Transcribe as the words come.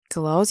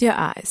Close your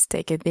eyes,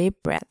 take a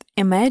deep breath.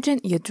 Imagine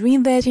your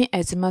dream wedding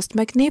as the most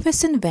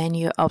magnificent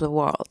venue of the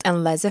world,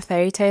 and let the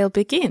fairy tale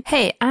begin.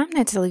 Hey, I'm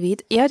Natalie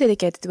Witt, your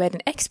dedicated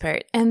wedding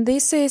expert, and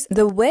this is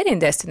the Wedding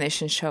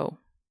Destination Show.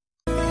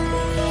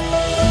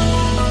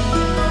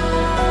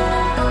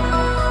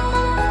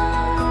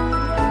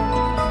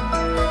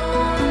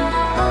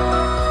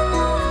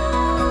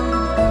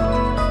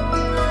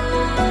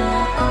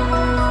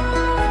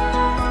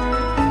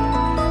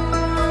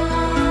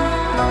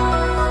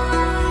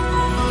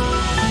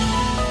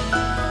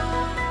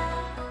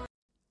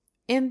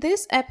 In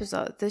this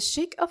episode, The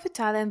Chic of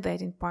Italian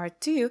Wedding Part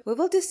 2, we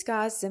will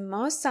discuss the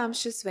most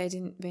sumptuous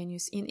wedding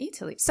venues in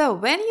Italy. So,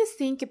 when you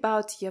think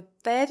about your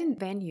wedding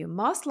venue,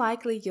 most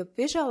likely you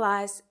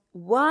visualize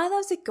one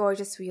of the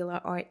gorgeous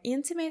villa or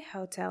intimate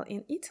hotel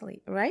in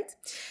Italy, right?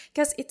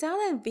 Because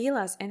Italian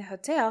villas and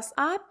hotels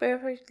are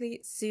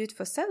perfectly suited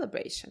for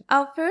celebration.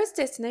 Our first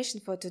destination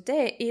for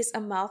today is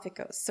Amalfi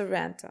Coast,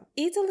 Sorrento.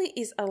 Italy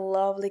is a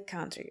lovely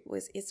country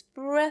with its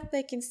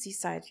breathtaking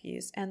seaside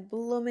views and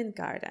blooming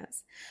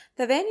gardens.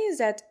 The venue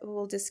that we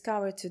will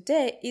discover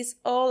today is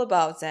all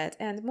about that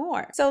and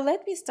more. So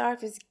let me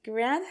start with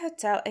Grand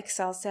Hotel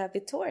Excelsior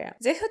Vittoria.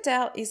 The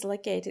hotel is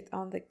located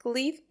on the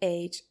cliff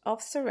edge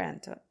of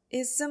Sorrento.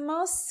 Is the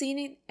most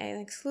scenic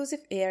and exclusive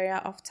area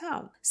of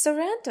town.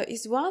 Sorrento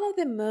is one of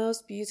the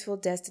most beautiful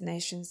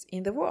destinations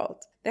in the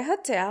world. The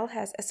hotel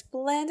has a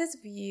splendid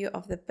view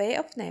of the Bay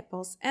of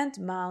Naples and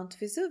Mount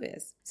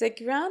Vesuvius. The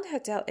Grand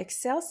Hotel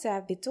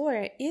Excelsior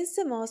Vittoria is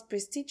the most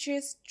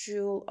prestigious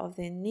jewel of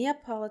the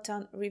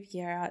Neapolitan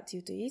Riviera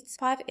due to its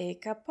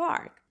 5-acre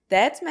park.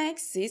 That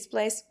makes this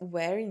place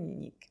very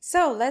unique.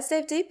 So let's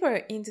dive deeper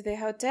into the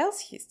hotel's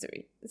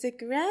history. The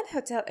Grand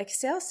Hotel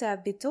Excelsior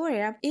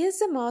Vittoria is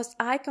the most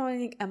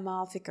iconic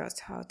Amalfi Coast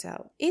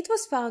hotel. It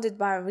was founded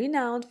by a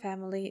renowned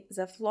family,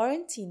 the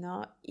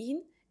Florentino,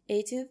 in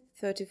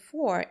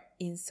 1834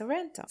 in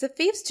Sorrento. The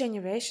fifth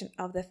generation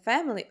of the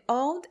family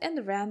owned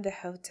and ran the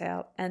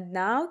hotel and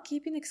now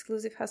keeping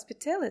exclusive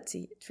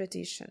hospitality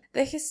tradition.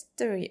 The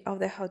history of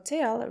the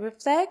hotel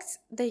reflects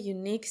the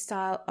unique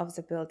style of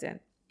the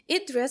building.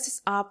 It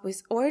dresses up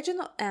with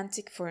original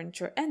antique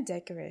furniture and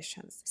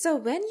decorations. So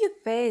when you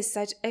face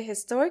such a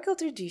historical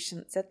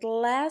tradition that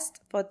lasts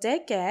for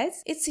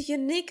decades, it's a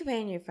unique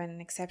venue for an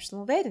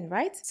exceptional wedding,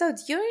 right? So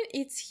during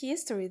its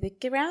history, the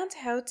Grand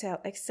Hotel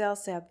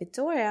Excelsior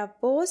Vittoria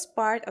was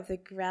part of the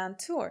Grand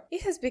Tour.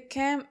 It has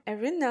become a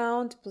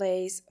renowned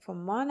place for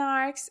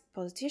monarchs,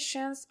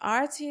 politicians,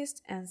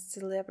 artists, and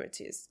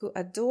celebrities who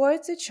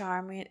adored the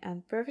charming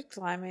and perfect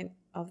climate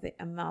of the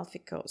Amalfi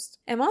Coast.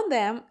 Among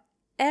them,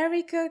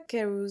 Enrico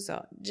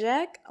Caruso,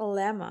 Jack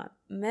Lemmon,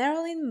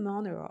 Marilyn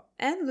Monroe,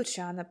 and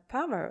Luciano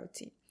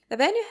Pavarotti. The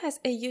venue has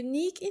a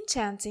unique,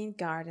 enchanting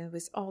garden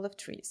with olive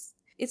trees.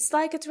 It's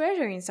like a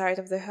treasure inside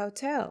of the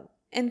hotel.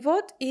 And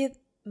what is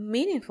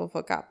meaningful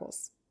for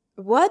couples?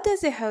 What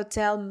does the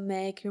hotel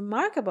make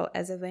remarkable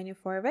as a venue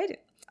for a wedding?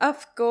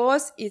 Of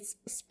course, it's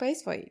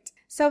space for it.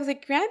 So the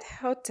Grand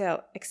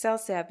Hotel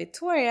Excelsior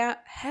Vittoria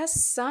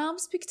has some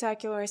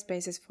spectacular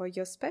spaces for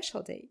your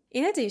special day.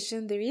 In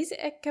addition, there is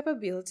a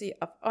capability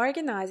of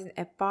organizing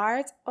a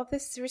part of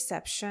this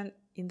reception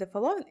in the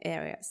following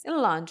areas: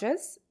 in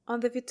lounges,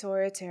 on the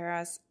Vittoria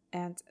Terrace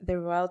and the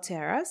Royal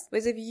Terrace,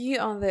 with a view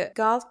on the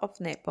Gulf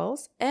of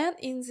Naples, and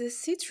in the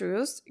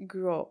citrus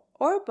grove,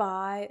 or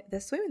by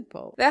the swimming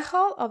pool. The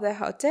hall of the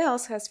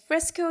hotels has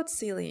frescoed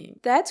ceiling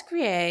that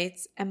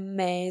creates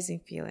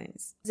amazing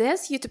feelings. They're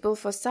suitable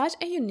for such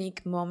a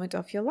unique moment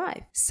of your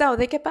life. So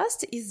the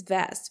capacity is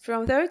vast,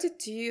 from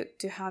 32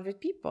 to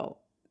 100 people.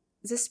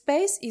 The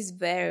space is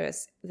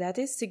various, that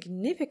is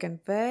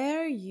significant,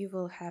 where you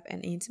will have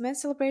an intimate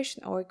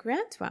celebration or a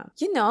grand one.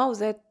 You know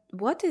that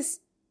what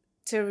is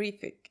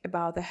terrific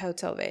about the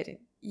hotel wedding.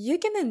 You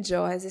can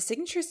enjoy the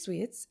signature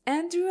suites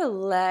and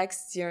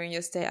relax during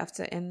your stay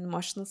after an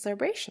emotional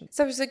celebration.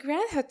 So the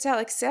Grand Hotel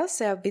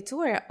Excelsior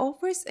Vittoria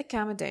offers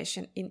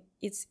accommodation in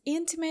its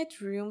intimate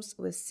rooms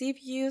with sea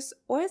views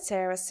or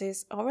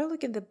terraces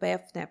overlooking the Bay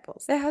of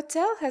Naples. The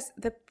hotel has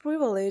the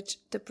privilege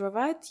to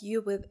provide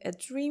you with a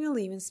dreamy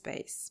living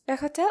space. The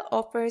hotel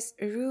offers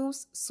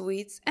rooms,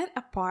 suites, and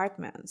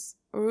apartments.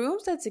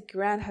 Rooms at the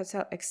Grand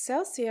Hotel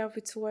Excelsior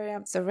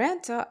Vittoria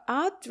Sorrento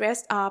are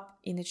dressed up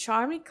in a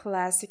charming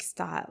classic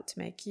style to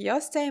make your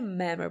stay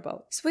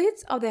memorable.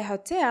 Suites of the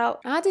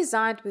hotel are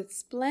designed with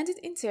splendid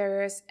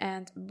interiors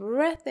and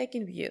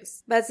breathtaking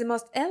views, but the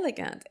most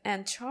elegant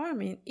and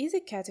charming is a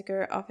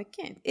category of a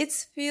king.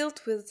 It's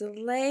filled with the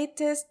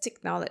latest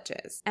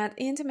technologies and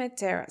intimate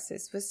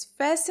terraces with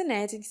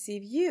fascinating sea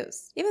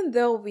views. Even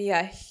though we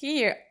are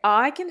here,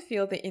 I can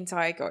feel the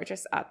entire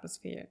gorgeous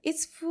atmosphere.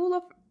 It's full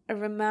of a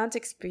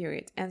romantic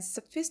spirit and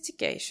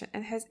sophistication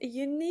and has a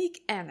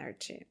unique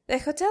energy. The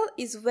hotel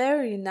is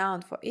very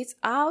renowned for its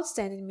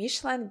outstanding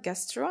Michelin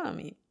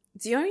gastronomy.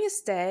 During your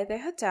stay, the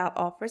hotel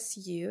offers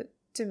you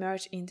to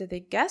merge into the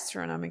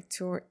gastronomic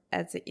tour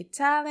at the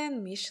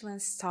Italian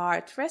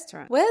Michelin-starred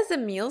restaurant, where the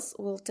meals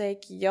will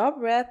take your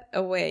breath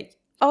away.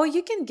 or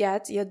you can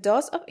get your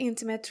dose of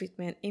intimate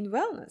treatment in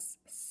wellness.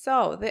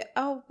 So, the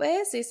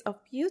Oasis of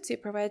Beauty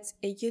provides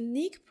a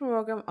unique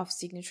program of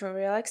signature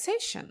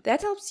relaxation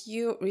that helps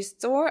you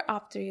restore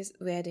after your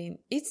wedding.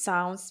 It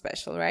sounds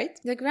special, right?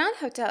 The Grand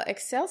Hotel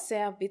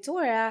Excelsior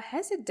Vitoria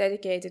has a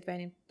dedicated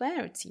wedding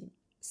planner team.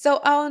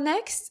 So, our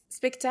next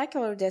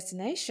spectacular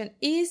destination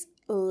is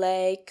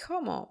Lake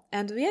Como,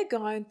 and we are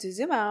going to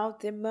zoom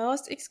out the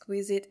most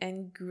exquisite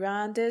and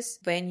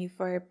grandest venue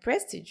for a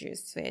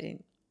prestigious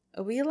wedding.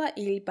 Villa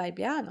Il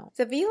Balbiano.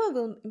 The villa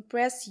will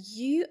impress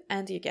you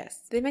and your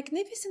guests. The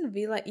magnificent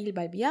Villa Il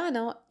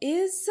Balbiano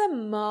is the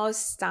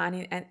most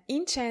stunning and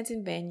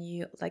enchanting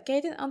venue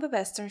located on the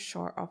western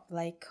shore of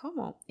Lake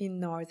Como in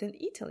northern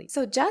Italy.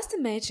 So just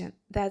imagine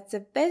that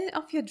the wedding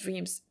of your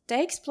dreams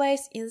takes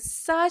place in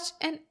such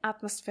an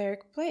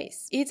atmospheric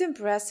place. It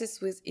impresses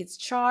with its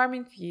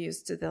charming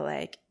views to the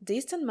lake,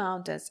 distant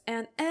mountains,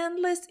 and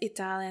endless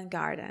Italian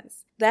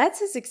gardens.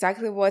 That is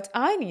exactly what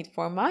I need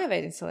for my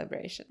wedding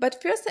celebration.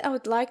 But first I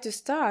would like to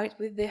start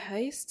with the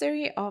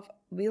history of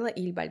Villa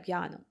Il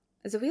Balbiano.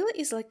 The villa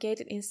is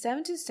located in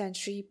 17th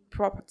century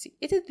property.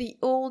 It is the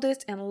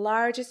oldest and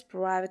largest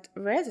private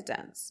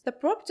residence. The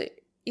property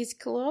is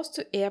close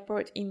to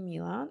airport in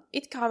Milan.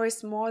 It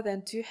covers more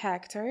than 2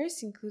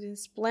 hectares, including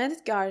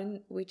splendid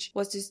garden which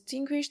was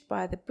distinguished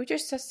by the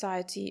British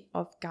Society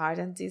of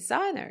Garden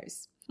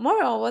Designers.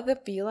 Moreover, the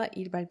Villa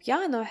Il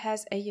Balbiano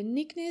has a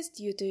uniqueness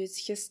due to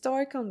its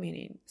historical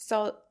meaning.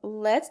 So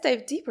let's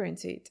dive deeper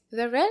into it.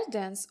 The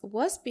residence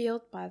was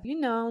built by the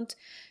renowned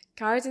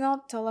Cardinal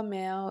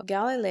Tolomeo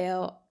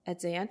Galileo at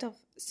the end of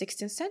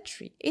 16th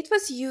century. It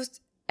was used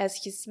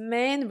as his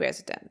main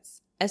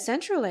residence. A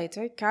century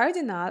later,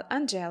 Cardinal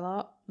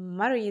Angelo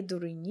Maria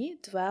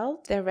Durini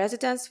dwelt the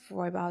residence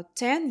for about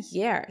 10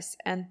 years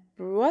and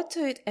brought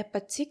to it a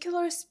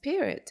particular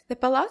spirit. The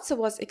palazzo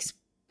was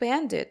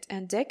expanded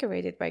and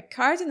decorated by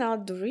Cardinal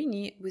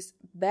Durini with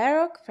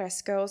Baroque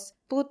frescoes,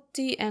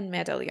 putti, and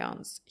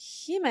medallions.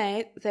 He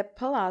made the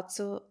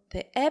palazzo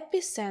the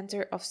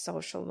epicenter of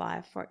social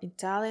life for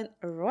Italian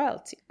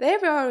royalty. There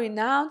were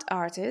renowned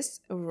artists,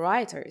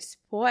 writers,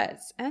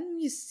 poets, and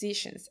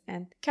musicians,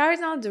 and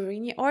Cardinal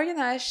Durini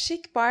organized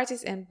chic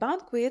parties and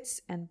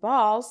banquets and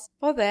balls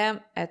for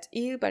them at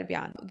Il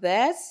Balbiano.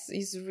 That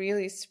is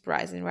really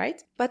surprising,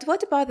 right? But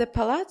what about the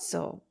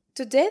palazzo?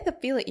 Today, the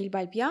Villa Il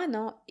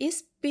Balbiano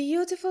is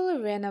beautifully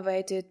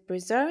renovated,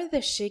 preserving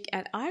the chic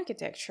and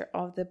architecture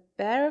of the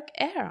Baroque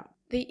era.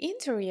 The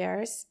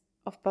interiors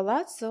of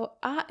Palazzo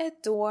are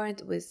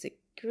adorned with the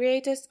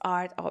greatest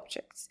art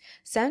objects,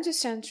 17th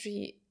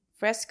century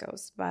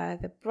frescoes by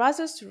the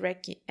brothers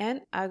Recchi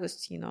and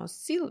Agostino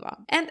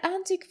Silva, and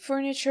antique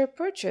furniture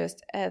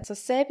purchased at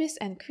Sotheby's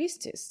and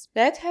Christie's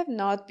that have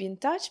not been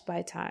touched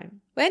by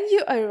time. When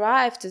you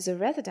arrive to the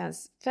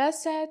residence,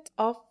 facade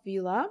of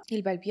Villa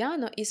Il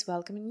Balbiano is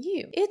welcoming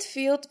you. It's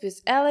filled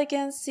with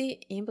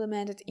elegancy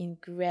implemented in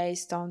grey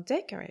stone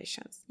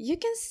decorations. You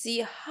can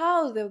see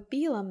how the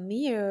villa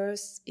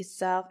mirrors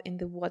itself in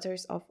the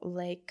waters of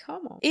Lake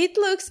Como. It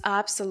looks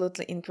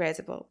absolutely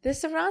incredible. The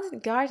surrounding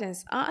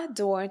gardens are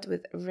adorned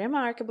with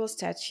remarkable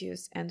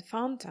statues and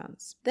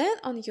fountains. Then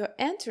on your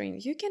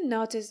entering, you can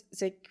notice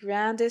the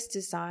grandest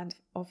design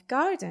of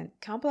garden,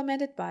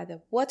 complemented by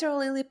the water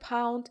lily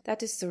pond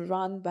that is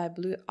surrounded by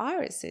blue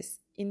irises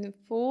in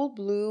full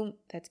bloom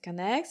that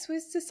connects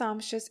with the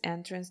sumptuous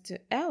entrance to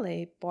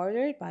alley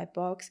bordered by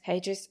box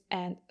hedges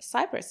and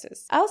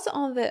cypresses. Also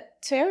on the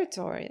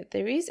territory,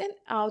 there is an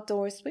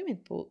outdoor swimming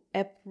pool,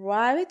 a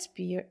private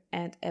pier,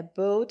 and a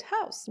boat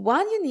house.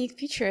 One unique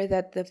feature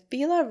that the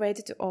villa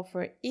ready to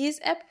offer is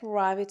a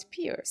private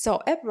pier,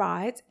 so a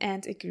bride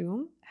and a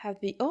groom have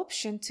the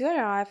option to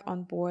arrive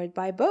on board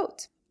by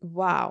boat.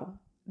 Wow,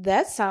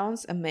 that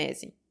sounds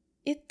amazing.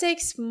 It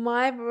takes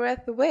my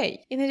breath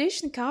away. In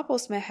addition,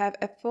 couples may have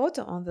a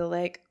photo on the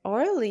lake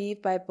or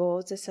leave by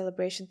boat the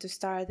celebration to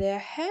start their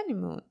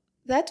honeymoon.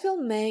 That will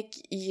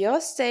make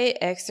your stay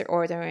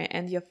extraordinary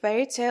and your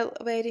fairy tale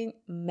wedding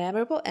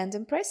memorable and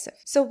impressive.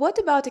 So what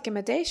about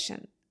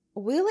accommodation?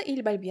 Villa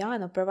Il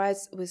Balbiano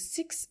provides with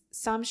 6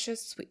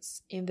 sumptuous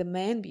suites in the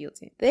main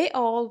building. They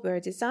all were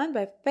designed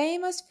by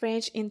famous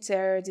French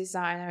interior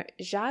designer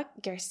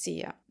Jacques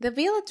Garcia. The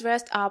villa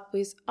dressed up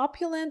with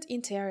opulent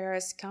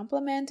interiors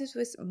complemented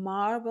with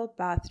marble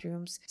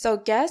bathrooms, so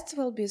guests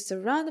will be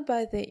surrounded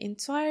by the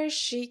entire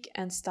chic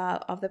and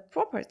style of the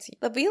property.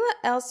 The villa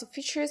also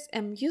features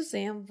a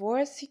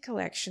museum-worthy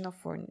collection of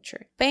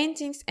furniture,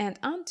 paintings, and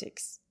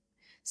antiques.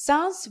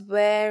 Sounds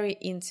very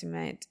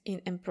intimate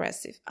and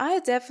impressive. I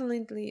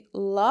definitely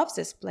love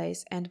this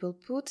place and will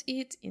put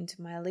it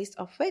into my list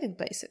of wedding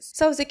places.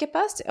 So the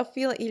capacity of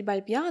Villa Il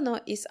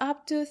Balbiano is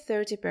up to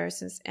 30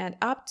 persons and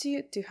up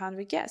to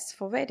 200 guests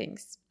for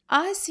weddings.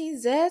 I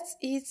think that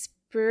it's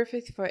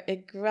perfect for a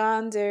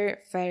grander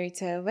fairy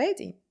tale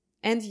wedding.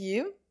 And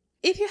you?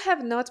 If you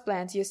have not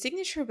planned your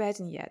signature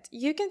wedding yet,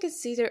 you can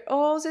consider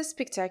all the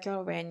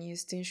spectacular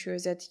venues to ensure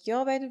that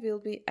your wedding will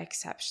be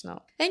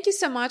exceptional. Thank you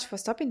so much for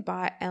stopping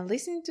by and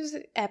listening to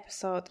the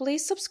episode.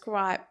 Please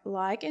subscribe,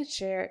 like, and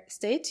share.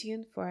 Stay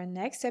tuned for our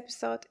next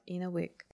episode in a week.